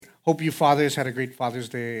Hope you fathers had a great Father's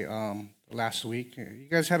Day last week. You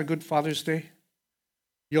guys had a good Father's Day?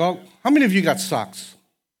 You all? How many of you got socks?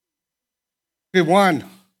 Okay, one.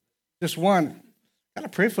 Just one. Gotta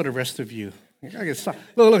pray for the rest of you. You gotta get socks.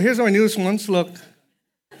 Look, here's my newest ones. Look.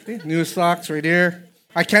 See, new socks right here.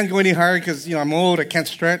 I can't go any higher because I'm old. I can't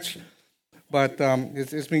stretch. But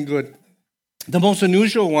it's been good. The most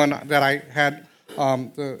unusual one that I had,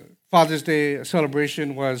 the Father's Day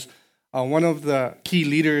celebration, was one of the key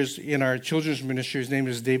leaders in our children's ministry. His name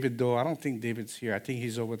is David Doe. I don't think David's here. I think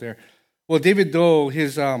he's over there. Well, David Doe,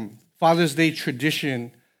 his Father's Day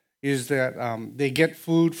tradition is that they get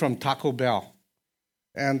food from Taco Bell.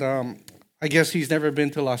 And I guess he's never been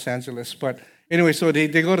to Los Angeles. But anyway, so they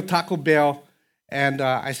go to Taco Bell. And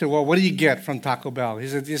I said, well, what do you get from Taco Bell? He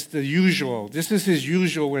said, it's the usual. This is his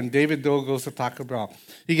usual when David Doe goes to Taco Bell.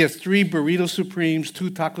 He gets 3 burrito supremes, 2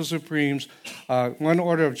 taco supremes, 1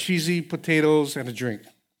 order of cheesy potatoes, and a drink.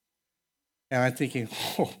 And I'm thinking,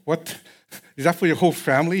 oh, what? Is that for your whole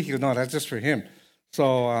family? He goes, no, that's just for him.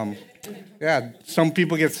 So, yeah, some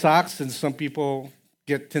people get socks, and some people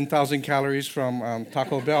get 10,000 calories from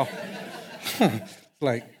Taco Bell.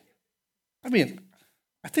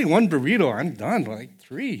 I think 1 burrito, I'm done.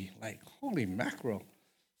 3, holy mackerel.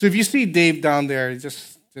 So if you see Dave down there,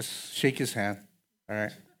 just shake his hand, all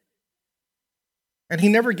right? And he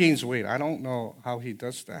never gains weight. I don't know how he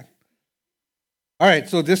does that. All right,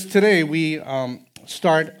 so today we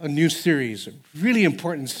start a new series, a really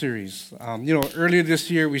important series. Earlier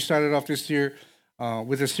this year, we started off this year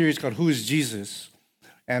with a series called Who is Jesus?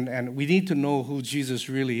 And we need to know who Jesus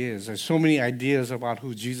really is. There's so many ideas about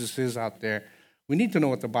who Jesus is out there. We need to know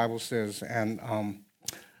what the Bible says, and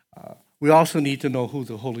we also need to know who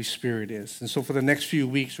the Holy Spirit is. And so for the next few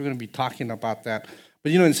weeks, we're going to be talking about that.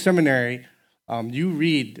 But in seminary, you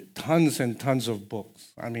read tons and tons of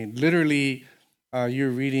books. I mean, literally, you're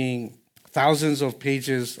reading thousands of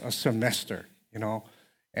pages a semester,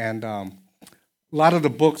 And a lot of the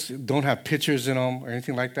books don't have pictures in them or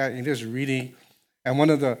anything like that. You're just reading.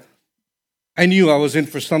 And I knew I was in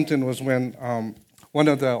for something was when one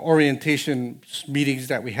of the orientation meetings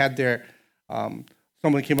that we had there,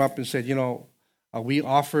 someone came up and said, we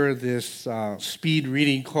offer this speed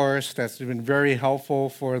reading course that's been very helpful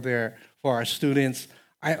for our students.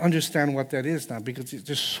 I understand what that is now because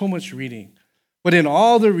there's so much reading. But in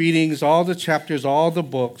all the readings, all the chapters, all the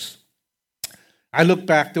books, I look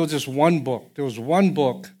back, there was just one book. There was one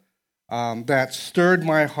book that stirred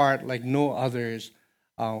my heart like no others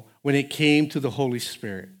when it came to the Holy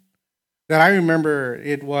Spirit. That I remember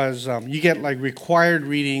it was, you get required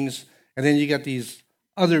readings, and then you get these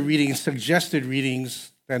other readings, suggested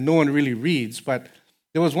readings that no one really reads. But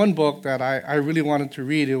there was one book that I really wanted to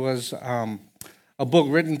read. It was a book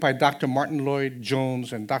written by Dr. Martin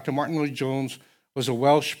Lloyd-Jones. And Dr. Martin Lloyd-Jones was a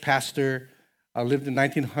Welsh pastor, lived in the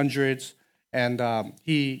 1900s. And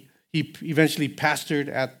he eventually pastored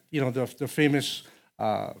at the famous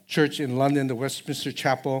church in London, the Westminster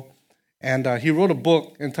Chapel. And he wrote a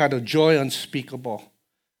book entitled Joy Unspeakable.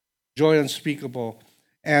 Joy Unspeakable.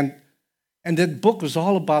 And that book was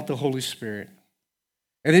all about the Holy Spirit.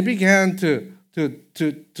 And it began to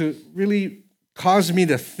really cause me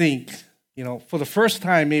to think, for the first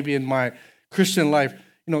time maybe in my Christian life,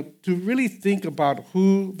 to really think about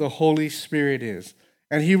who the Holy Spirit is.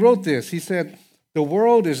 And he wrote this. He said, the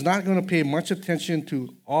world is not going to pay much attention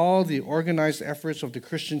to all the organized efforts of the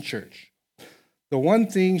Christian church. The one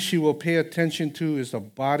thing she will pay attention to is a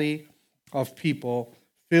body of people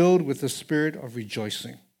filled with the spirit of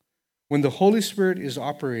rejoicing. When the Holy Spirit is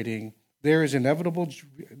operating, there is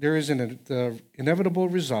the inevitable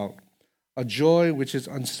result, a joy which is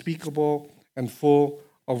unspeakable and full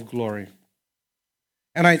of glory.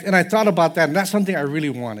 And I thought about that, and that's something I really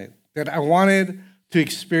wanted. That I wanted to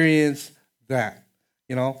experience that.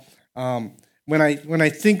 When I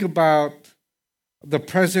think about the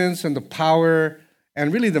presence and the power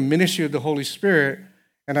and really the ministry of the Holy Spirit.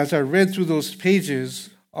 And as I read through those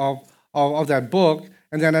pages of that book,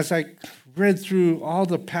 and then as I read through all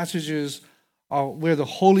the passages where the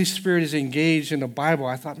Holy Spirit is engaged in the Bible,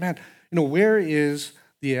 I thought, man, where is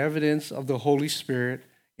the evidence of the Holy Spirit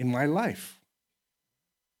in my life?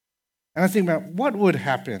 And I think about what would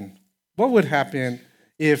happen? What would happen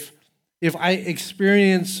if I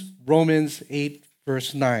experience Romans 8,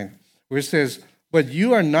 verse 9, where it says, but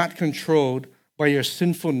you are not controlled by your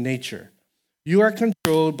sinful nature. You are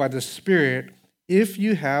controlled by the Spirit if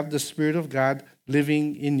you have the Spirit of God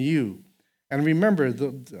living in you. And remember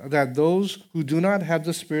that those who do not have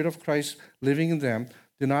the Spirit of Christ living in them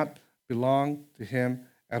do not belong to him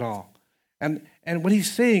at all. And what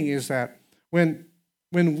he's saying is that when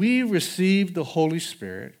we receive the Holy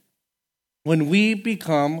Spirit, when we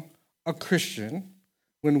become a Christian,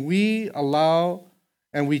 when we allow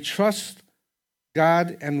and we trust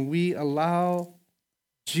God and we allow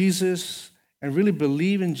Jesus and really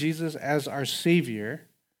believe in Jesus as our Savior,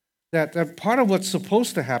 that part of what's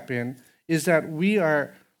supposed to happen is that we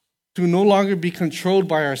are to no longer be controlled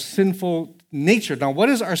by our sinful nature. Now, what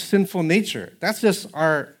is our sinful nature? That's just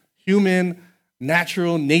our human,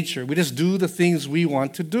 natural nature. We just do the things we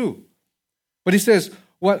want to do. But he says,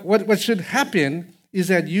 what should happen is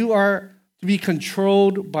that you are to be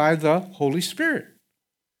controlled by the Holy Spirit.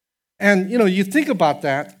 And, you think about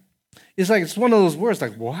that, it's one of those words,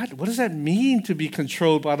 like, what? What does that mean to be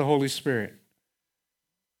controlled by the Holy Spirit?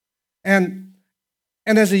 And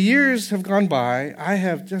as the years have gone by, I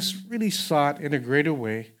have just really sought in a greater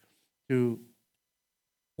way to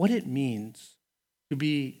what it means to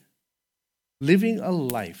be living a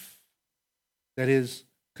life that is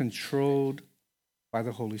controlled by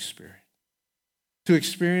the Holy Spirit, to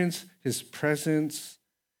experience His presence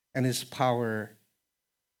and His power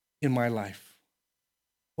in my life.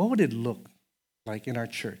 What would it look like in our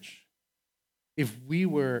church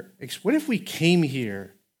what if we came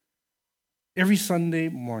here every Sunday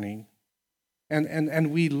morning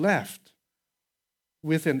and we left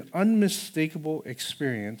with an unmistakable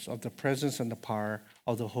experience of the presence and the power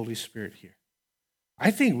of the Holy Spirit here? I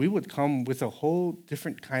think we would come with a whole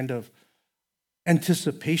different kind of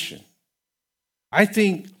anticipation. I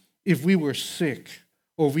think if we were sick,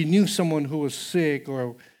 or we knew someone who was sick,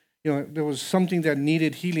 or there was something that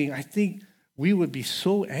needed healing, I think we would be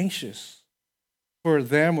so anxious for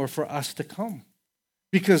them or for us to come,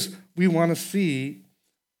 because we want to see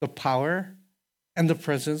the power and the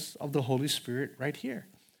presence of the Holy Spirit right here.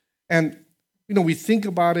 And, we think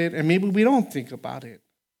about it, and maybe we don't think about it.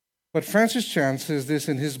 But Francis Chan says this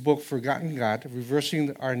in his book, Forgotten God,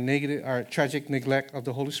 Reversing our Tragic Neglect of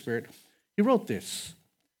the Holy Spirit. He wrote this.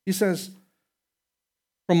 He says,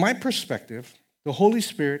 "From my perspective, the Holy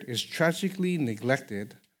Spirit is tragically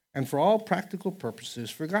neglected and for all practical purposes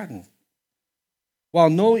forgotten. While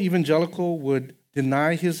no evangelical would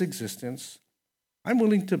deny his existence, I'm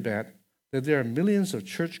willing to bet that there are millions of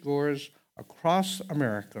churchgoers across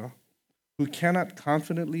America who cannot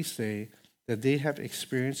confidently say that they have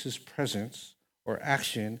experienced his presence or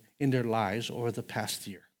action in their lives over the past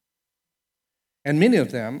year. And many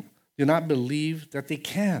of them do not believe that they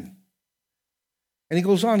can." And he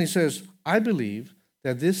goes on, he says, "I believe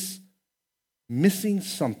that this missing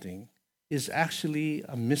something is actually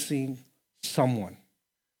a missing someone,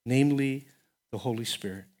 namely the Holy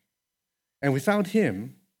Spirit. And without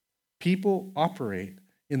him, people operate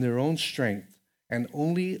in their own strength and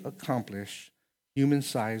only accomplish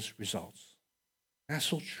human-sized results." That's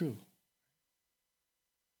so true.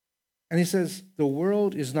 And he says, the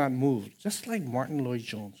world is not moved, just like Martin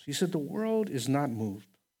Lloyd-Jones. He said, the world is not moved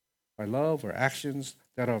by love or actions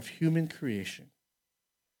that are of human creation.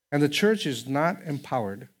 And the church is not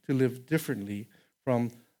empowered to live differently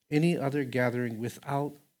from any other gathering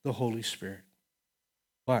without the Holy Spirit.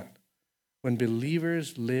 But when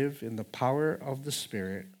believers live in the power of the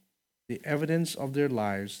Spirit, the evidence of their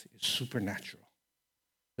lives is supernatural.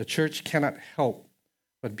 The church cannot help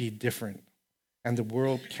but be different, and the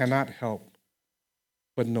world cannot help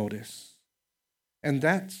but notice. And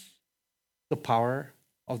that's the power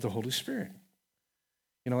of the Holy Spirit.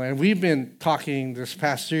 And we've been talking this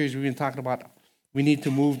past series, we've been talking about we need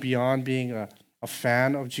to move beyond being a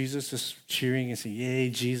fan of Jesus, just cheering and saying, yay,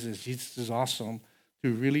 Jesus is awesome,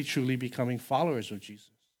 to really truly becoming followers of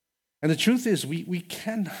Jesus. And the truth is, we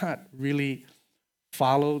cannot really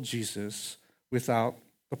follow Jesus without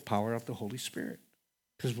the power of the Holy Spirit,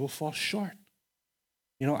 because we'll fall short.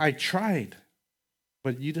 I tried,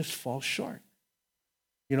 but you just fall short.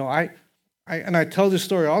 I tell this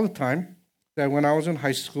story all the time, that when I was in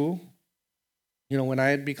high school, when I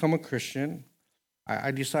had become a Christian,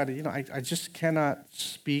 I decided, I just cannot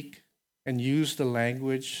speak and use the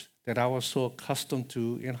language that I was so accustomed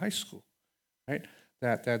to in high school, right?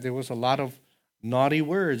 That there was a lot of naughty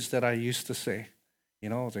words that I used to say,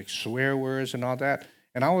 like swear words and all that.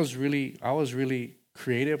 And I was really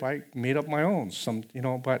creative. I made up my own,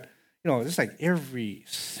 but it's like every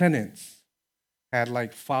sentence had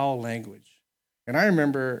like foul language. And I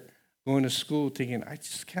remember going to school thinking, I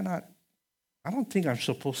don't think I'm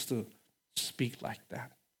supposed to speak like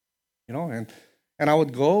that, and I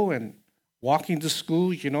would go and walking to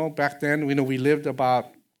school, back then, we lived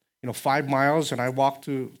about, 5 miles, and I walked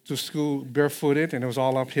to school barefooted, and it was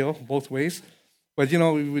all uphill both ways. But,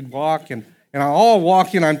 we would walk, and all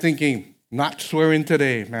walking, I'm thinking, not swearing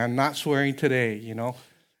today, man, not swearing today,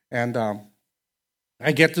 And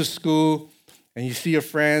I get to school, and you see your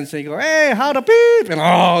friends, and you go, hey, how to beep, and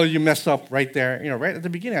oh, you mess up right there. Right at the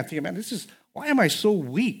beginning, I think, man, why am I so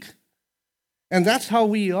weak? And that's how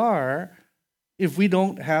we are if we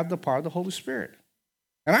don't have the power of the Holy Spirit.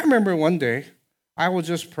 And I remember one day, I was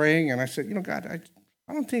just praying, and I said, God,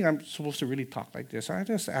 I don't think I'm supposed to really talk like this. I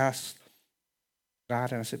just asked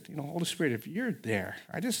God, and I said, Holy Spirit, if you're there,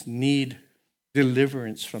 I just need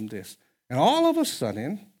deliverance from this. And all of a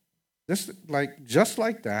sudden, just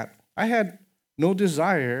like that, I had no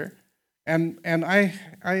desire, and I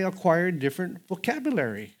acquired different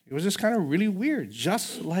vocabulary. It was just kind of really weird,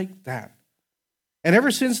 just like that. And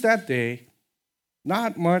ever since that day,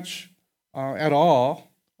 not much at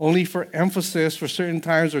all, only for emphasis for certain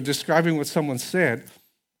times or describing what someone said,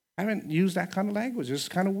 I haven't used that kind of language. It's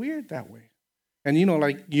kind of weird that way. And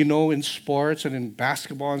in sports and in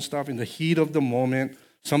basketball and stuff, in the heat of the moment,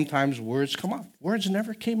 sometimes words come out. Words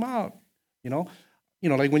never came out,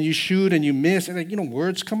 like when you shoot and you miss, and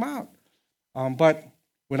words come out. But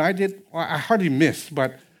when I did, I hardly missed,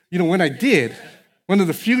 but when I did, one of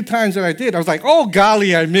the few times that I did, I was like, oh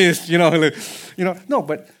golly, I missed, no,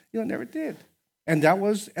 but never did. And that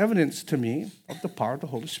was evidence to me of the power of the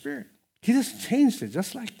Holy Spirit. He just changed it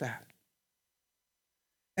just like that.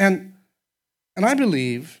 And I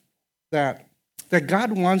believe that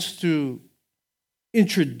God wants to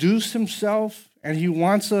introduce himself, and he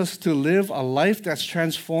wants us to live a life that's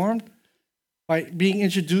transformed by being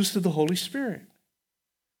introduced to the Holy Spirit.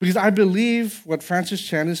 Because I believe what Francis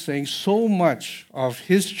Chan is saying, so much of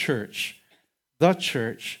his church, the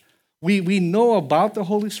church, we know about the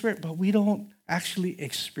Holy Spirit, but we don't actually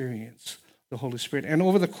experience the Holy Spirit. And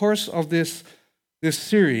over the course of this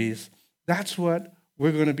series, that's what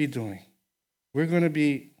we're going to be doing. We're going to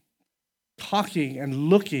be talking and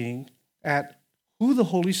looking at who the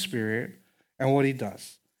Holy Spirit and what he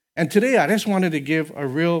does. And today I just wanted to give a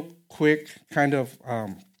real quick kind of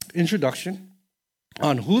introduction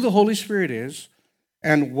on who the Holy Spirit is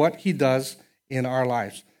and what he does in our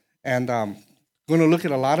lives. And I'm going to look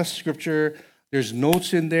at a lot of scripture. There's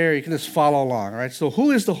notes in there. You can just follow along, all right? So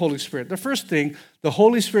who is the Holy Spirit? The first thing, the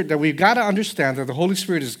Holy Spirit, that we've got to understand that the Holy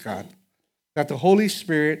Spirit is God. That the Holy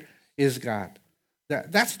Spirit is God.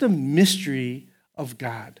 That's the mystery of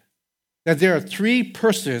God. That there are three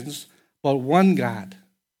persons, but one God.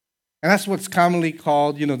 And that's what's commonly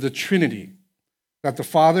called, the Trinity. That the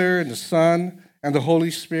Father and the Son and the Holy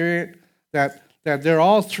Spirit, that they're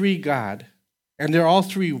all three God, and they're all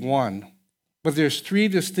three one. But there's three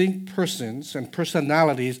distinct persons and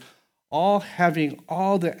personalities, all having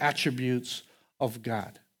all the attributes of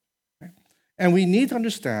God. And we need to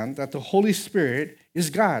understand that the Holy Spirit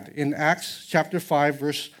is God. In Acts chapter 5,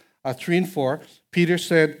 verse 3 and 4, Peter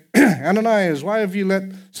said, Ananias, why have you let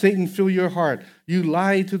Satan fill your heart? You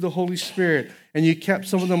lied to the Holy Spirit, and you kept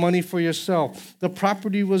some of the money for yourself. The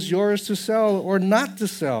property was yours to sell or not to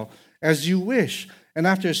sell, as you wish. And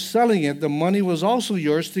after selling it, the money was also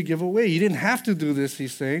yours to give away. You didn't have to do this,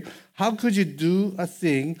 he's saying. How could you do a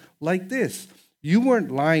thing like this? You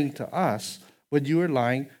weren't lying to us, but you were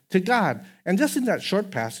lying to God. And just in that short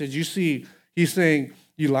passage, you see he's saying,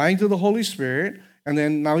 you're lying to the Holy Spirit, and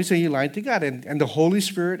then now he's saying you're lying to God. And the Holy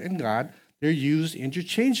Spirit and God, they're used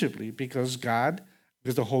interchangeably because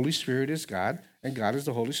the Holy Spirit is God, and God is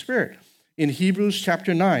the Holy Spirit. In Hebrews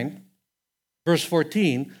chapter 9, verse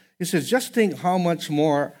 14, it says, just think how much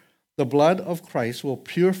more the blood of Christ will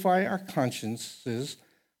purify our consciences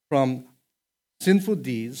from sinful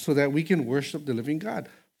deeds so that we can worship the living God.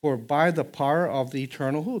 For by the power of the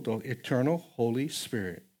eternal who? The eternal Holy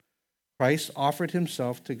Spirit, Christ offered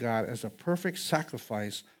himself to God as a perfect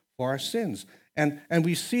sacrifice for our sins. And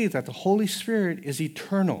we see that the Holy Spirit is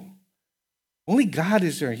eternal. Only God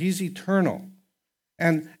is there. He's eternal.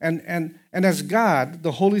 And as God,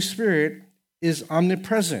 the Holy Spirit is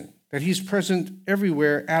omnipresent, that he's present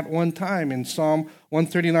everywhere at one time. In Psalm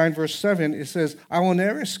 139, verse 7, it says, I will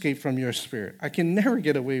never escape from your spirit. I can never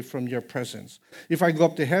get away from your presence. If I go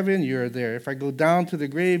up to heaven, you're there. If I go down to the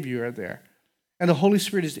grave, you are there. And the Holy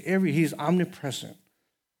Spirit is he's omnipresent.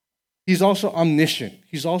 He's also omniscient.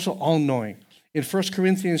 He's also all-knowing. In 1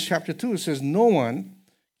 Corinthians chapter 2, it says, no one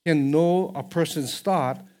can know a person's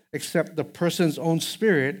thought except the person's own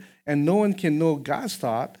spirit, and no one can know God's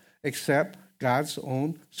thought except God's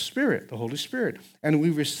own Spirit, the Holy Spirit. And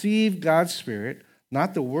we receive God's Spirit,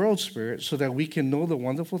 not the world's spirit, so that we can know the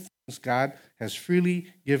wonderful things God has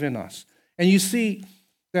freely given us. And you see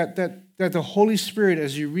that the Holy Spirit,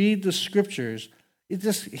 as you read the scriptures,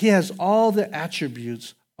 he has all the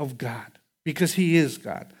attributes of God because he is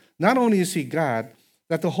God. Not only is he God,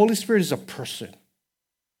 that the Holy Spirit is a person.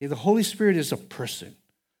 The Holy Spirit is a person.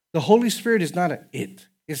 The Holy Spirit is not an it.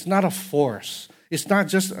 It's not a force. It's not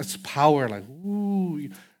just its power, like, ooh.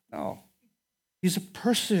 No. He's a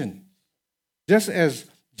person. Just as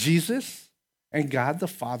Jesus and God the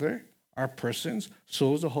Father are persons,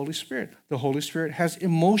 so is the Holy Spirit. The Holy Spirit has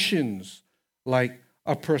emotions like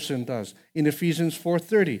a person does. In Ephesians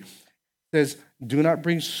 4:30, it says, do not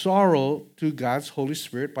bring sorrow to God's Holy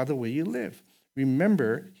Spirit by the way you live.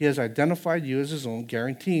 Remember, he has identified you as his own,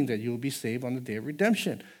 guaranteeing that you will be saved on the day of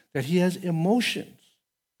redemption. That he has emotions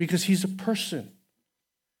because he's a person.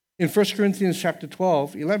 In 1 Corinthians chapter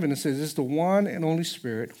 12:11, it says, it's the one and only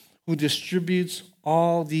Spirit who distributes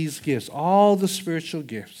all these gifts, all the spiritual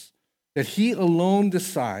gifts, that he alone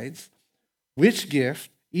decides which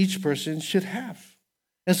gift each person should have.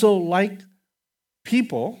 And so, like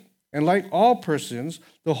people, and like all persons,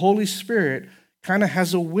 the Holy Spirit kind of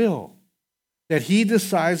has a will that he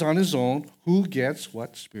decides on his own who gets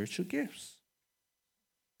what spiritual gifts.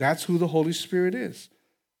 That's who the Holy Spirit is.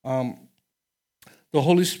 The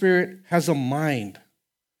Holy Spirit has a mind,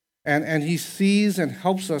 and he sees and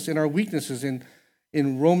helps us in our weaknesses.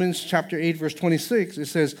 In Romans chapter 8, verse 26, it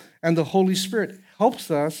says, and the Holy Spirit helps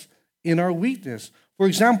us in our weakness. For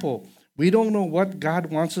example, we don't know what God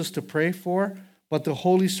wants us to pray for, but the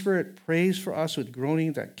Holy Spirit prays for us with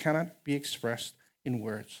groaning that cannot be expressed in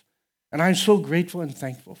words. And I'm so grateful and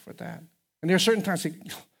thankful for that. And there are certain times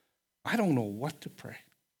I don't know what to pray.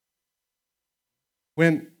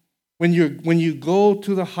 When you go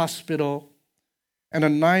to the hospital and a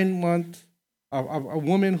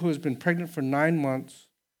woman who has been pregnant for 9 months,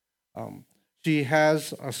 she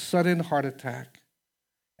has a sudden heart attack,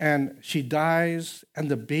 and she dies, and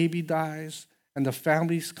the baby dies, and the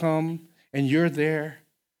families come, and you're there.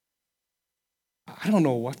 I don't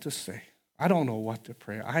know what to say. I don't know what to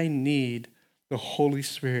pray. I need the Holy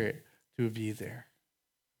Spirit to be there.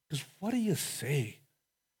 Because what do you say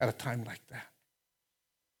at a time like that?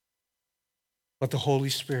 But the Holy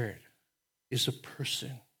Spirit is a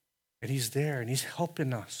person, and he's there, and he's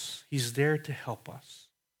helping us. He's there to help us.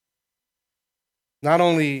 Not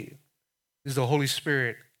only is the Holy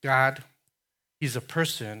Spirit God, he's a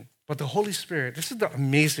person, but the Holy Spirit, this is the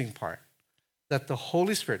amazing part, that the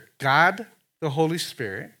Holy Spirit, God, the Holy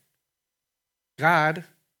Spirit, God,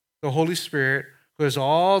 the Holy Spirit, who has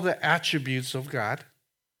all the attributes of God,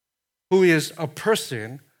 who is a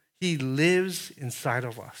person, he lives inside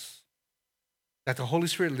of us. That the Holy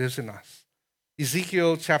Spirit lives in us.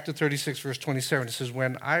 Ezekiel chapter 36, verse 27, it says,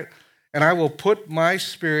 I will put my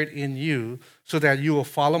spirit in you so that you will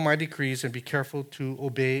follow my decrees and be careful to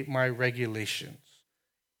obey my regulations.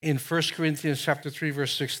 In 1 Corinthians chapter 3,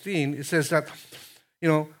 verse 16, it says that,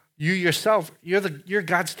 you yourself, you're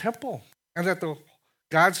God's temple, and that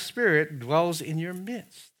God's Spirit dwells in your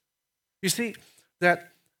midst. You see,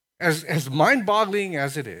 that as mind-boggling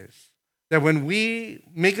as it is, that when we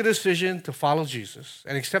make a decision to follow Jesus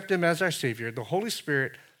and accept him as our Savior, the Holy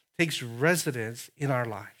Spirit takes residence in our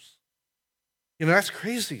lives. That's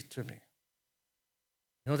crazy to me.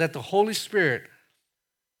 That the Holy Spirit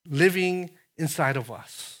living inside of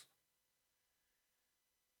us.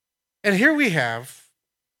 And here we have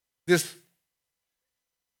this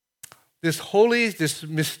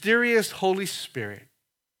mysterious Holy Spirit.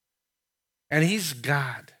 And he's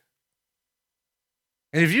God.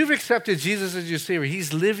 And if you've accepted Jesus as your Savior,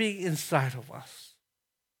 he's living inside of us.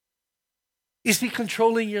 Is he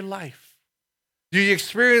controlling your life? Do you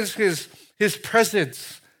experience his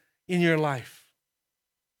presence in your life?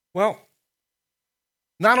 Well,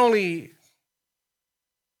 not only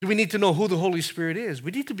do we need to know who the Holy Spirit is,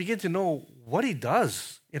 we need to begin to know what he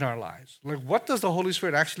does in our lives. Like, what does the Holy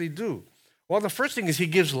Spirit actually do? Well, the first thing is he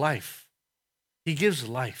gives life. He gives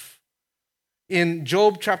life. In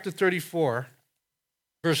Job chapter 34,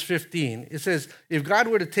 verse 15, it says, if God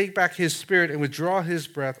were to take back his spirit and withdraw his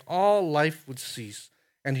breath, all life would cease,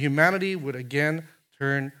 and humanity would again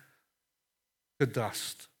turn to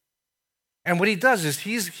dust. And what he does is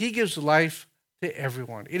he gives life to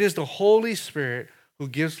everyone. It is the Holy Spirit who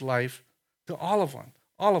gives life to all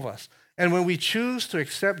of us. And when we choose to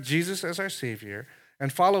accept Jesus as our Savior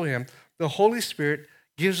and follow him, the Holy Spirit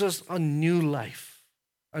gives us a new life,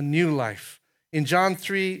 a new life. In John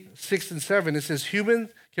 3, 6 and 7, it says, human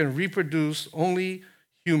can reproduce only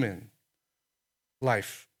human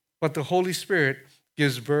life, but the Holy Spirit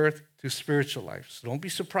gives birth to spiritual life. So don't be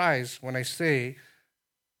surprised when I say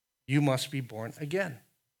you must be born again.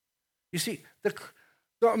 You see, the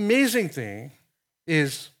amazing thing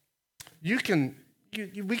is we can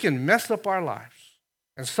mess up our lives,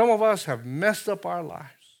 and some of us have messed up our lives.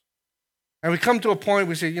 And we come to a point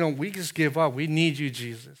we say, we just give up. We need you,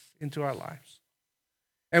 Jesus, into our lives.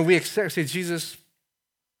 And we say, Jesus,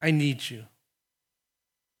 I need you.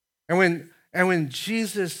 And when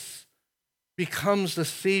Jesus becomes the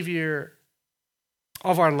Savior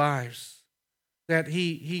of our lives, that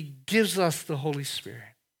he gives us the Holy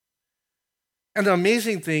Spirit. And the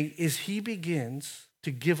amazing thing is he begins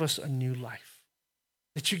to give us a new life,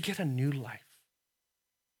 that you get a new life.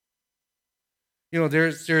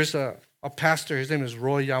 There's a pastor, his name is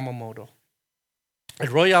Roy Yamamoto. And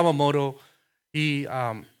Roy Yamamoto, he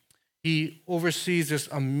oversees this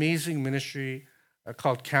amazing ministry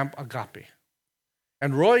called Camp Agape.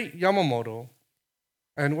 And Roy Yamamoto,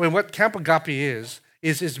 and what Camp Agape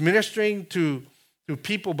is ministering to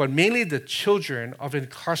people, but mainly the children of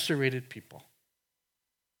incarcerated people.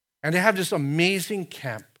 And they have this amazing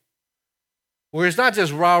camp where it's not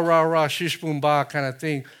just rah, rah, rah, shish, boom, ba kind of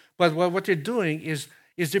thing, but what they're doing is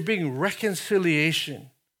they're bringing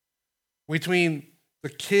reconciliation between the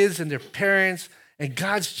kids and their parents, and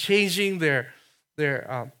God's changing the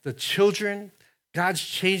children. God's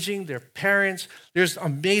changing their parents. There's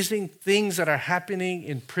amazing things that are happening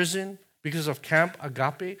in prison because of Camp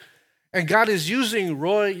Agape. And God is using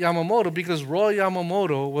Roy Yamamoto because Roy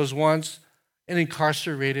Yamamoto was once an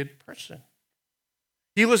incarcerated person.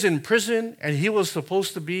 He was in prison, and he was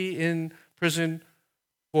supposed to be in prison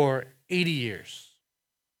for 80 years.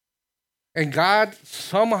 And God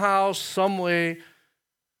somehow, some way,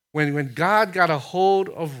 when God got a hold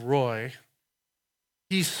of Roy,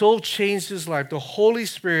 he so changed his life. The Holy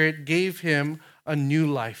Spirit gave him a new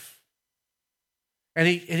life. And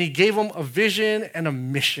he gave him a vision and a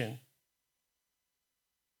mission.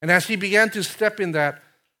 And as he began to step in that,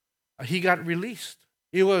 he got released.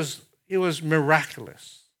 It was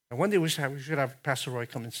miraculous. And one day we should have Pastor Roy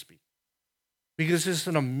come and speak, because it's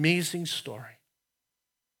an amazing story.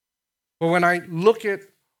 But when I look at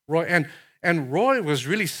Roy, and Roy was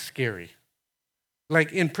really scary.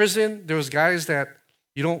 Like in prison, there was guys that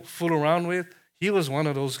you don't fool around with. He was one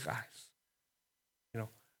of those guys.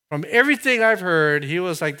 From everything I've heard, he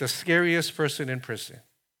was like the scariest person in prison.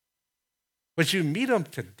 But you meet him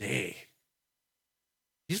today,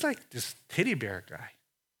 he's like this teddy bear guy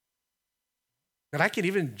that I can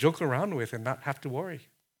even joke around with and not have to worry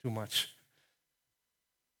too much.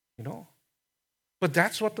 But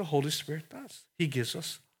that's what the Holy Spirit does. He gives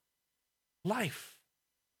us life.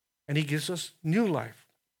 And he gives us new life.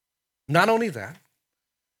 Not only that,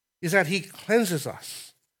 is that he cleanses us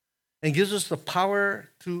and gives us the power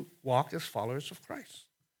to walk as followers of Christ.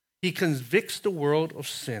 He convicts the world of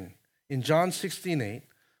sin. In John 16:8,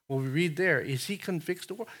 what we read there is he convicts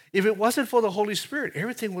the world. If it wasn't for the Holy Spirit,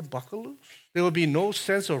 everything would buckle loose. There would be no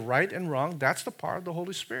sense of right and wrong. That's the power of the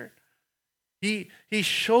Holy Spirit. He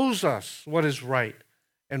shows us what is right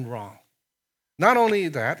and wrong. Not only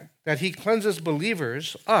that he cleanses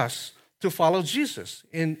believers, us, to follow Jesus.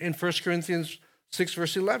 In 1 Corinthians 6,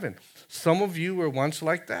 verse 11, some of you were once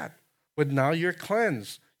like that, but now you're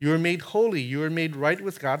cleansed. You are made holy. You are made right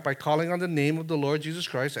with God by calling on the name of the Lord Jesus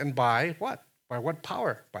Christ. And by what? By what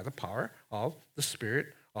power? By the power of the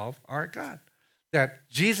Spirit of our God. That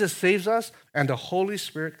Jesus saves us and the Holy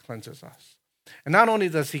Spirit cleanses us. And not only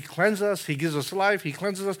does he cleanse us, he gives us life, he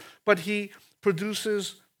cleanses us, but he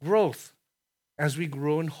produces growth as we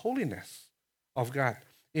grow in holiness of God.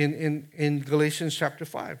 In Galatians chapter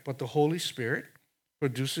 5, but the Holy Spirit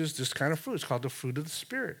produces this kind of fruit. It's called the fruit of the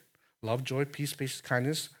Spirit. Love, joy, peace, patience,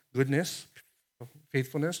 kindness, goodness,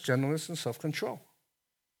 faithfulness, gentleness, and self-control.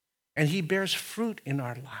 And he bears fruit in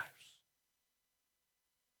our lives.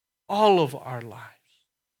 All of our lives.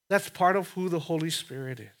 That's part of who the Holy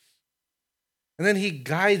Spirit is. And then he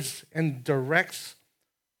guides and directs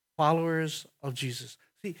followers of Jesus.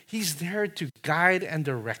 See, he's there to guide and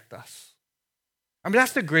direct us. I mean,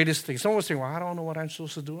 that's the greatest thing. Someone will say, well, I don't know what I'm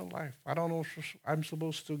supposed to do in life. I don't know if I'm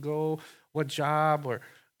supposed to go, what job, or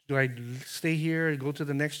do I stay here and go to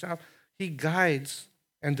the next job? He guides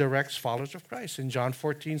and directs followers of Christ. In John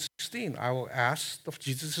 14:16,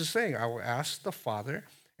 Jesus is saying, I will ask the Father,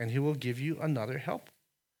 and he will give you another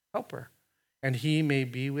helper, and he may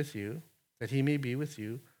be with you, that he may be with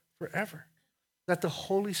you forever. That the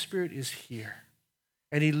Holy Spirit is here,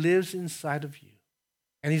 and he lives inside of you,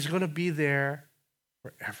 and he's going to be there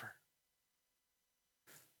forever.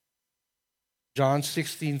 John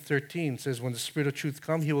 16:13 says, when the Spirit of truth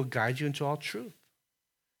comes, he will guide you into all truth.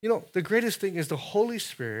 The greatest thing is the Holy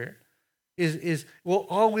Spirit will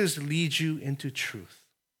always lead you into truth.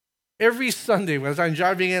 Every Sunday, as I'm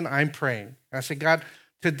driving in, I'm praying. And I say, God,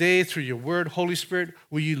 today through your word, Holy Spirit,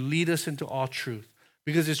 will you lead us into all truth?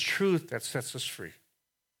 Because it's truth that sets us free.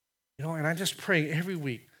 And I'm just praying every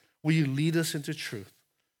week, will you lead us into truth?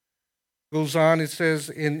 Goes on, it says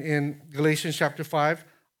in Galatians chapter 5,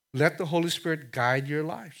 let the Holy Spirit guide your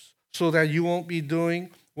lives so that you won't be doing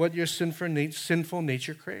what your sinful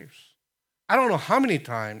nature craves. I don't know how many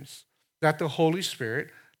times that the Holy Spirit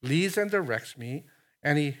leads and directs me,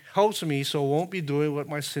 and he helps me so I won't be doing what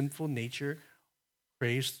my sinful nature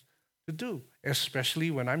craves to do, especially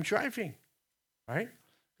when I'm driving, right?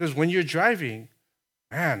 Because when you're driving,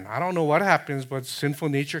 man, I don't know what happens, but sinful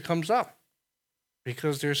nature comes up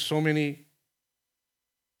because there's so many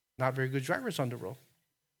not very good drivers on the road.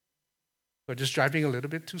 They're just driving a little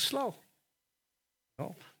bit too slow.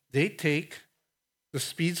 No, they take the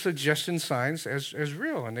speed suggestion signs as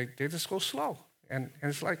real, and they just go slow. And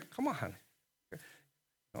it's like, come on.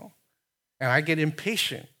 No? And I get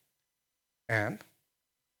impatient. And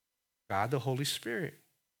God, the Holy Spirit,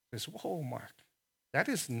 says, whoa, Mark, that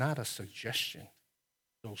is not a suggestion,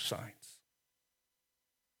 those signs.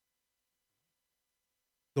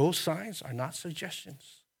 Those signs are not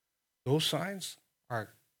suggestions. Those signs are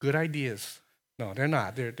good ideas. No, they're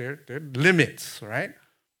not. They're limits, right?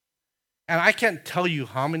 And I can't tell you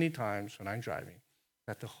how many times when I'm driving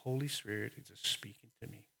that the Holy Spirit is just speaking to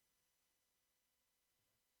me.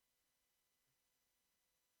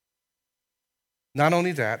 Not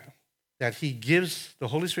only that the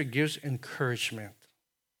Holy Spirit gives encouragement.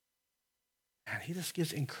 And he just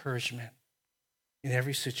gives encouragement in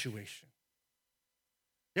every situation.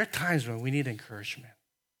 There are times when we need encouragement.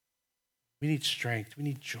 We need strength. We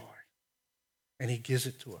need joy. And he gives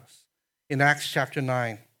it to us. In Acts chapter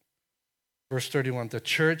 9, verse 31, the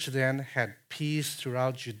church then had peace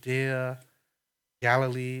throughout Judea,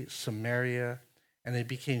 Galilee, Samaria, and they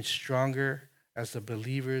became stronger as the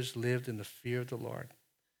believers lived in the fear of the Lord.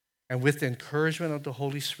 And with the encouragement of the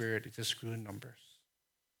Holy Spirit, it just grew in numbers.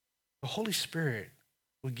 The Holy Spirit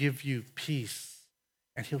will give you peace,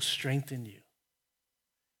 and he'll strengthen you.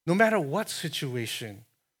 No matter what situation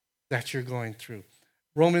that you're going through.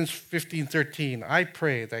 Romans 15:13, I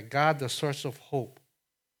pray that God, the source of hope,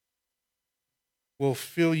 will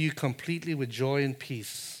fill you completely with joy and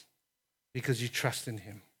peace because you trust in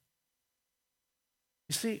him.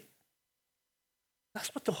 You see,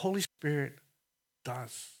 that's what the Holy Spirit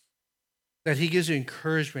does. That he gives you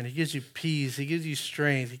encouragement, he gives you peace, he gives you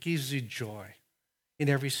strength, he gives you joy in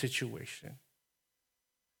every situation.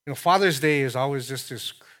 You know, Father's Day is always just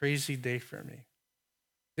this crazy day for me.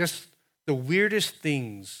 Just the weirdest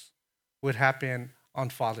things would happen on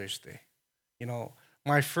Father's Day. You know,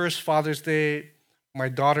 my first Father's Day, my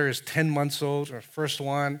daughter is 10 months old, her first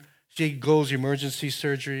one. She goes emergency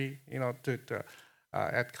surgery, you know,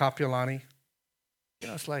 at Kapiolani. You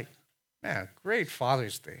know, it's like, man, great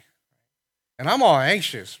Father's Day. And I'm all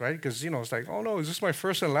anxious, right? Because, you know, it's like, oh no, is this my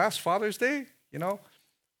first and last Father's Day? You know?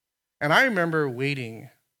 And I remember waiting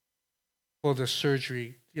for the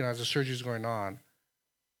surgery, you know, as the surgery's going on.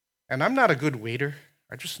 And I'm not a good waiter.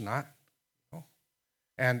 I'm just not. You know?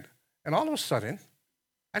 And all of a sudden,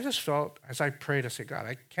 I just felt, as I prayed, I said, God,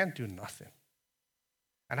 I can't do nothing.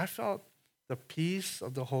 And I felt the peace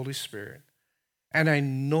of the Holy Spirit. And I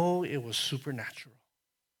know it was supernatural.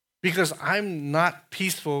 Because I'm not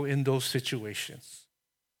peaceful in those situations.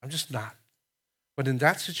 I'm just not. But in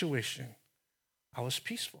that situation, I was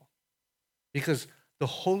peaceful. Because the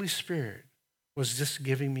Holy Spirit was just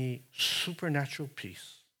giving me supernatural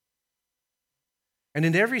peace. And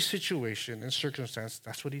in every situation and circumstance,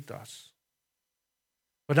 that's what he does.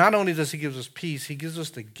 But not only does he give us peace, he gives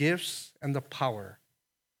us the gifts and the power.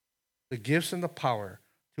 The gifts and the power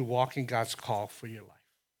to walk in God's call for your life.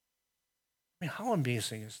 I mean, how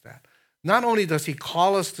amazing is that? Not only does he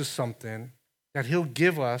call us to something, that he'll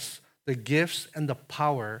give us the gifts and the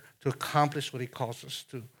power to accomplish what he calls us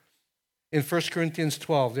to. In 1 Corinthians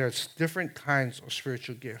 12, there's different kinds of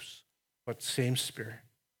spiritual gifts, but same Spirit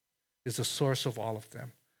is the source of all of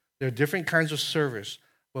them. There are different kinds of service,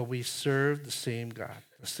 but we serve the same God,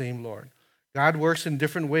 the same Lord. God works in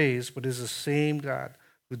different ways, but it's the same God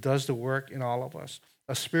who does the work in all of us.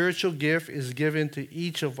 A spiritual gift is given to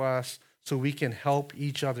each of us so we can help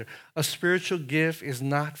each other. A spiritual gift is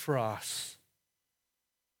not for us.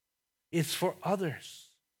 It's for others.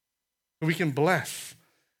 So we can bless.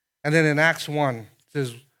 And then in Acts 1, it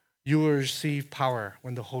says, you will receive power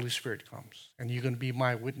when the Holy Spirit comes, and you're going to be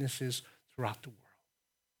my witnesses throughout the world.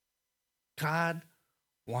 God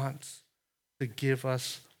wants to give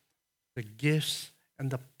us the gifts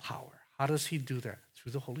and the power. How does he do that?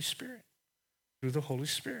 Through the Holy Spirit. Through the Holy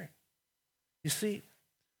Spirit. You see,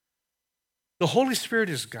 the Holy Spirit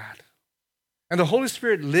is God. And the Holy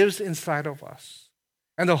Spirit lives inside of us.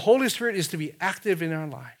 And the Holy Spirit is to be active in our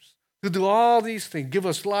lives. To do all these things. Give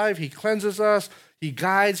us life. He cleanses us. He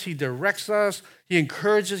guides. He directs us. He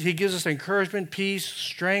encourages. He gives us encouragement, peace,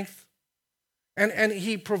 strength. And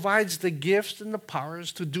he provides the gifts and the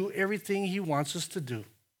powers to do everything he wants us to do.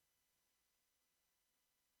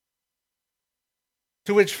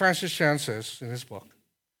 To which Francis Chan says in his book,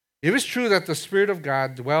 if it's true that the Spirit of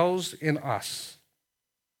God dwells in us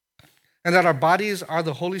and that our bodies are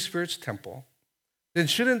the Holy Spirit's temple, then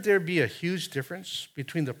shouldn't there be a huge difference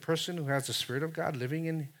between the person who has the Spirit of God living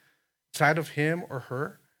inside of him or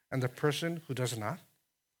her and the person who does not?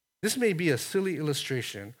 This may be a silly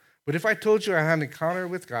illustration, but if I told you I had an encounter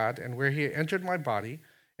with God and where he entered my body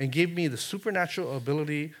and gave me the supernatural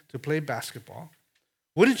ability to play basketball,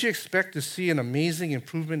 wouldn't you expect to see an amazing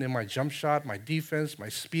improvement in my jump shot, my defense, my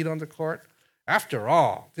speed on the court? After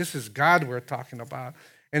all, this is God we're talking about.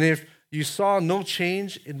 And if you saw no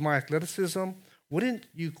change in my athleticism, wouldn't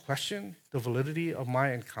you question the validity of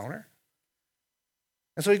my encounter?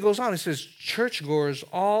 And so he goes on, he says, churchgoers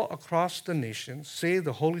all across the nation say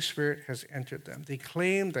the Holy Spirit has entered them. They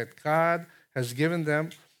claim that God has given them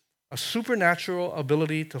a supernatural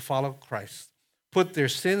ability to follow Christ, put their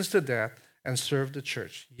sins to death, and serve the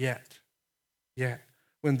church. Yet,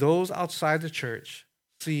 when those outside the church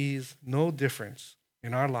sees no difference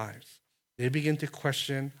in our lives, they begin to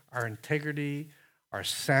question our integrity, our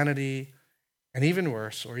sanity, and even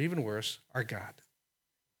worse, our God.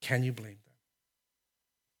 Can you blame them?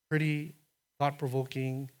 Pretty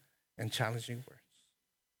thought-provoking and challenging words.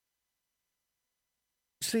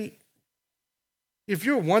 See, if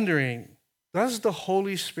you're wondering, does the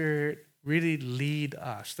Holy Spirit really lead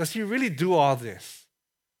us? Does he really do all this?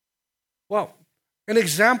 Well, an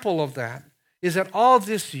example of that is that all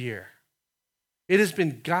this year, it has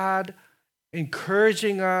been God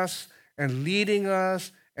encouraging us and leading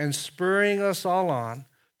us and spurring us all on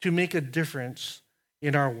to make a difference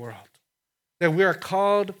in our world. That we are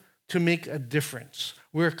called to make a difference.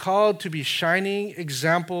 We're called to be shining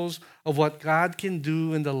examples of what God can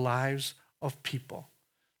do in the lives of people.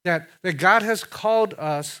 That God has called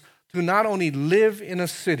us to not only live in a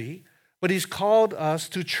city, but he's called us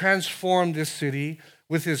to transform this city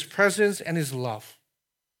with his presence and his love.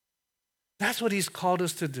 That's what he's called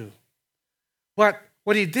us to do. But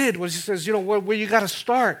what he did was he says, where you got to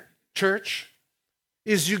start, church,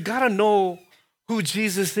 is you got to know who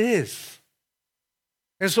Jesus is.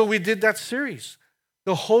 And so we did that series.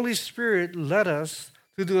 The Holy Spirit led us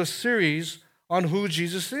to do a series on who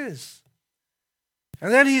Jesus is.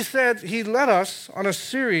 And then he said he led us on a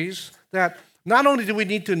series that not only do we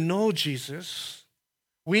need to know Jesus,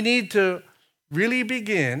 we need to really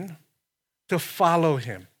begin to follow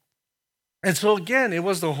him. And so again, it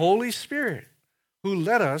was the Holy Spirit who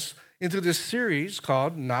led us into this series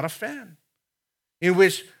called Not a Fan, in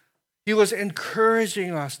which he was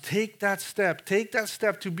encouraging us, take that step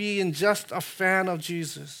to being just a fan of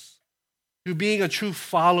Jesus, to being a true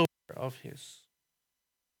follower of his.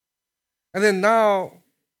 And then now,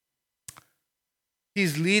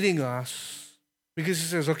 he's leading us because he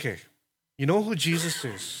says, okay, you know who Jesus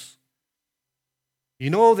is. You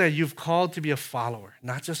know that you've called to be a follower,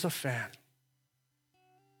 not just a fan.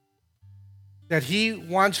 That he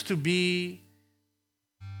wants to be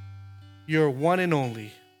your one and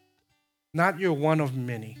only, not your one of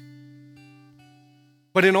many.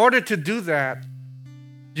 But in order to do that,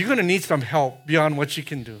 you're going to need some help beyond what you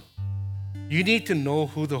can do. You need to know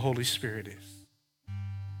who the Holy Spirit is.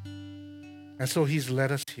 And so he's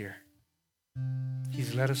led us here.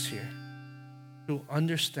 He's led us here to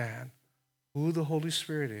understand who the Holy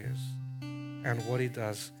Spirit is and what he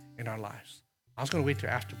does in our lives. I was going to wait till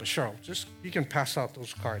after, but Cheryl, you can pass out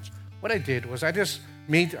those cards. What I did was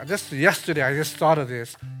yesterday I just thought of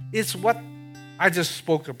this. It's what I just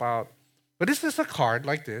spoke about. But this is a card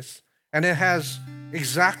like this, and it has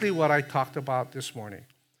exactly what I talked about this morning.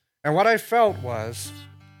 And what I felt was,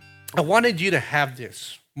 I wanted you to have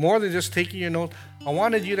this. More than just taking your notes, I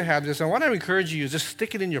wanted you to have this. I want to encourage you to just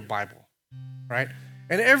stick it in your Bible, right?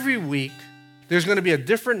 And every week, there's going to be a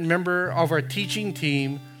different member of our teaching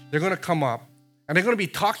team. They're going to come up, and they're going to be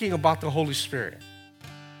talking about the Holy Spirit.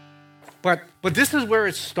 But this is where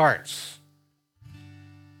it starts.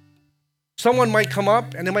 Someone might come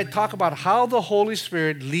up, and they might talk about how the Holy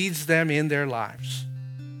Spirit leads them in their lives.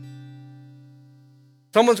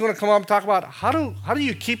 Someone's going to come up and talk about how do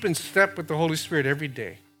you keep in step with the Holy Spirit every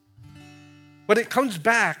day. But it comes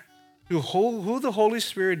back to who the Holy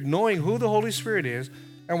Spirit, knowing who the Holy Spirit is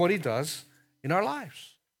and what he does in our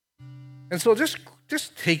lives. And so just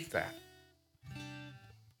take that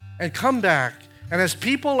and come back. And as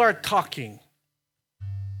people are talking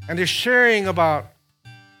and they're sharing about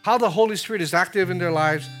how the Holy Spirit is active in their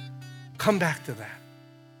lives, come back to that.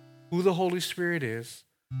 Who the Holy Spirit is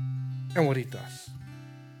and what he does.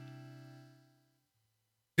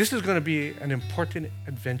 This is going to be an important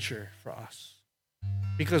adventure for us.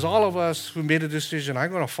 Because all of us who made a decision, I'm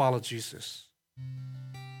going to follow Jesus,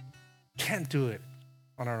 can't do it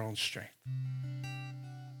on our own strength.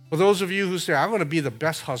 For those of you who say, I'm going to be the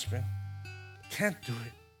best husband, you can't do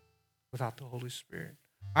it without the Holy Spirit.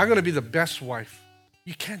 I'm going to be the best wife.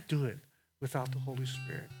 You can't do it without the Holy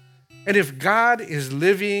Spirit. And if God is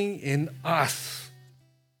living in us,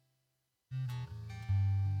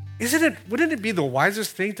 wouldn't it be the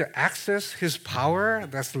wisest thing to access his power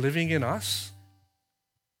that's living in us?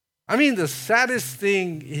 I mean, the saddest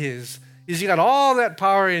thing is you got all that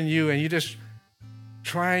power in you and you're just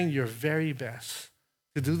trying your very best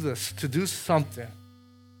to do something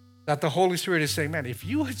that the Holy Spirit is saying, man, if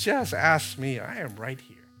you would just ask me, I am right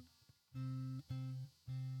here.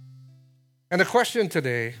 And the question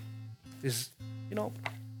today is,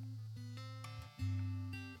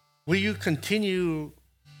 will you continue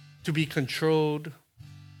to be controlled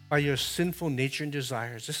by your sinful nature and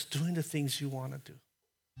desires, just doing the things you want to do?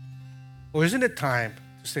 Or isn't it time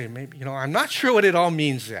to say, maybe, I'm not sure what it all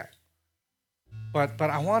means yet, but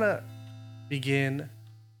I want to begin,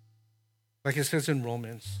 like it says in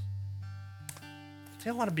Romans,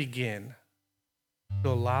 I want to begin to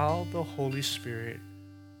allow the Holy Spirit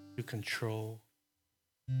to control.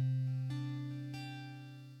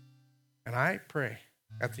 And I pray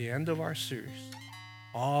at the end of our series,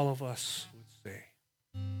 all of us would say,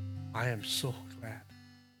 I am so glad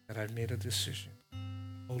that I've made a decision.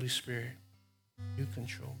 Holy Spirit, you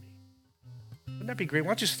control me. Wouldn't that be great? Why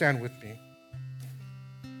don't you stand with me?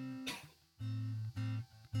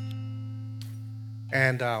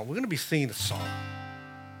 And we're going to be singing a song.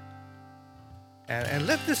 And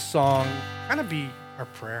let this song kind of be our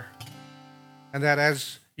prayer. And that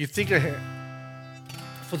as you think ahead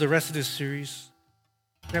for the rest of this series,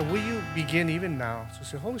 that will you begin even now to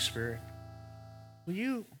say, Holy Spirit, will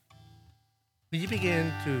you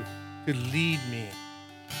begin to lead me,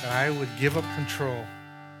 that I would give up control.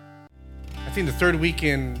 I think the third week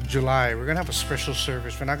in July, we're going to have a special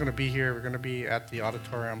service. We're not going to be here. We're going to be at the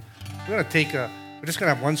auditorium. We're just going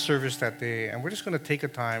to have one service that day, and we're just going to take a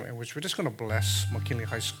time in which we're just going to bless McKinley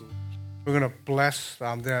High School. We're going to bless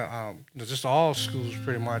just all schools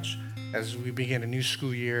pretty much as we begin a new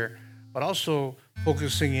school year, but also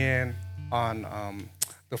focusing in on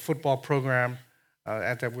the football program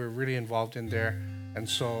that we're really involved in there. And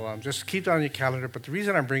so just keep that on your calendar. But the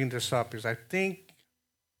reason I'm bringing this up is I think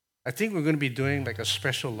we're going to be doing like a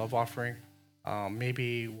special love offering.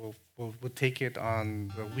 Maybe we'll take it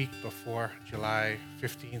on the week before July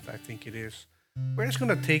 15th, I think it is. We're just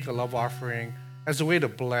going to take a love offering as a way to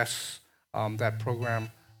bless that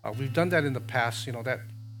program. We've done that in the past.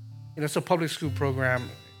 It's a public school program.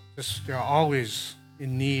 They're always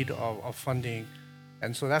in need of funding,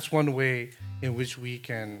 and so that's one way in which we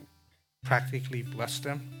can practically bless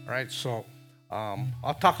them. All right. So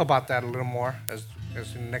I'll talk about that a little more as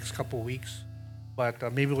in the next couple of weeks.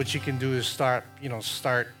 But maybe what you can do is start,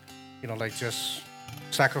 like just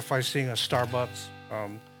sacrificing a Starbucks, a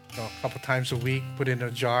couple times a week, put it in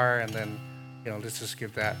a jar, and then, let's just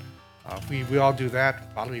give that. We all do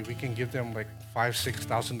that. Probably we can give them like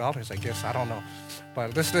 $5,000-$6,000, I guess. I don't know,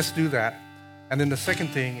 but let's do that. And then the second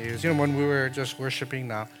thing is, when we were just worshiping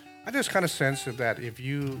now, I just kind of sense that if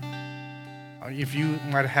you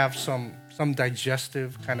might have some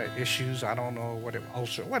digestive kind of issues, I don't know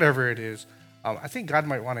ulcer, whatever it is. I think God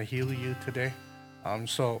might want to heal you today.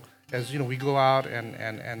 So as we go out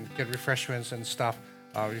and get refreshments and stuff,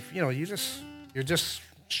 if you just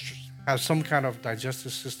have some kind of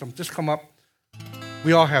digestive system, just come up.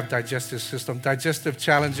 We all have digestive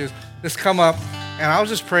challenges. Just come up, and I'll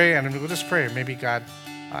just pray, and we'll just pray. Maybe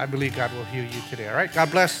I believe God will heal you today. All right. God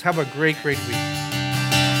bless. Have a great week.